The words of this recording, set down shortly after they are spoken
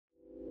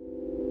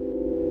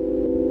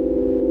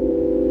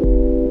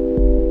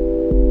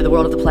The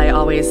world of the play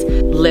always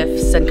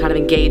lifts and kind of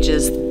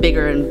engages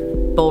bigger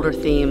and bolder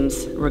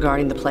themes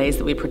regarding the plays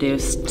that we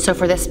produce. So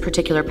for this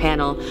particular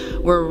panel,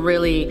 we're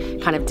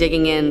really kind of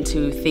digging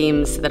into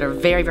themes that are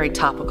very, very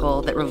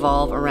topical, that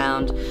revolve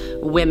around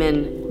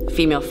women,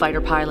 female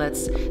fighter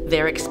pilots,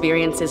 their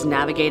experiences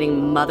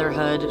navigating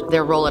motherhood,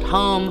 their role at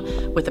home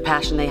with the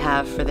passion they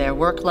have for their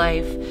work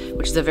life,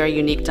 which is a very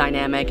unique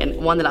dynamic and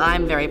one that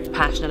I'm very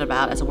passionate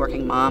about as a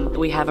working mom.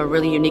 We have a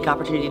really unique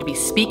opportunity to be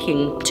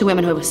speaking to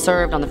women who have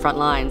served on the front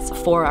lines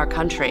for our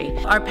country.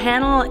 Our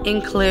panel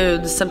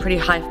includes some pretty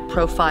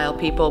high-profile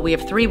people. We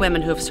have 3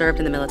 women who have served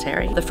in the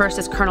military. The first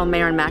is Colonel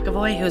Maren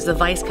McAvoy, who is the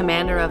Vice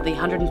Commander of the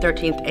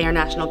 113th Air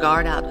National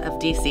Guard out of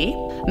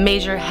DC.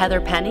 Major Heather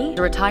Penny,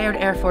 a retired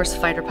Air Force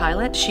fighter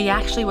pilot. She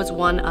actually was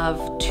one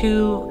of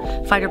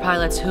 2 fighter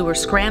pilots who were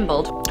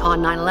scrambled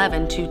on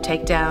 9/11 to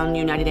take down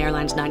United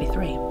Airlines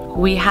 93.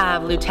 We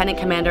have Lieutenant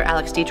Commander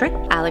Alex Dietrich.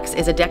 Alex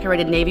is a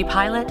decorated Navy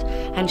pilot,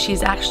 and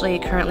she's actually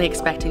currently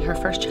expecting her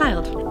first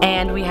child.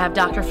 And we have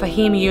Dr.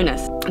 Fahim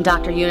Yunus.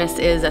 Dr. Yunus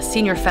is a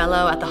senior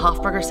fellow at the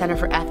Hofberger Center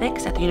for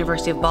Ethics at the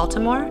University of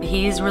Baltimore.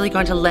 He's really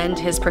going to lend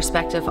his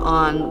perspective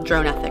on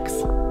drone ethics.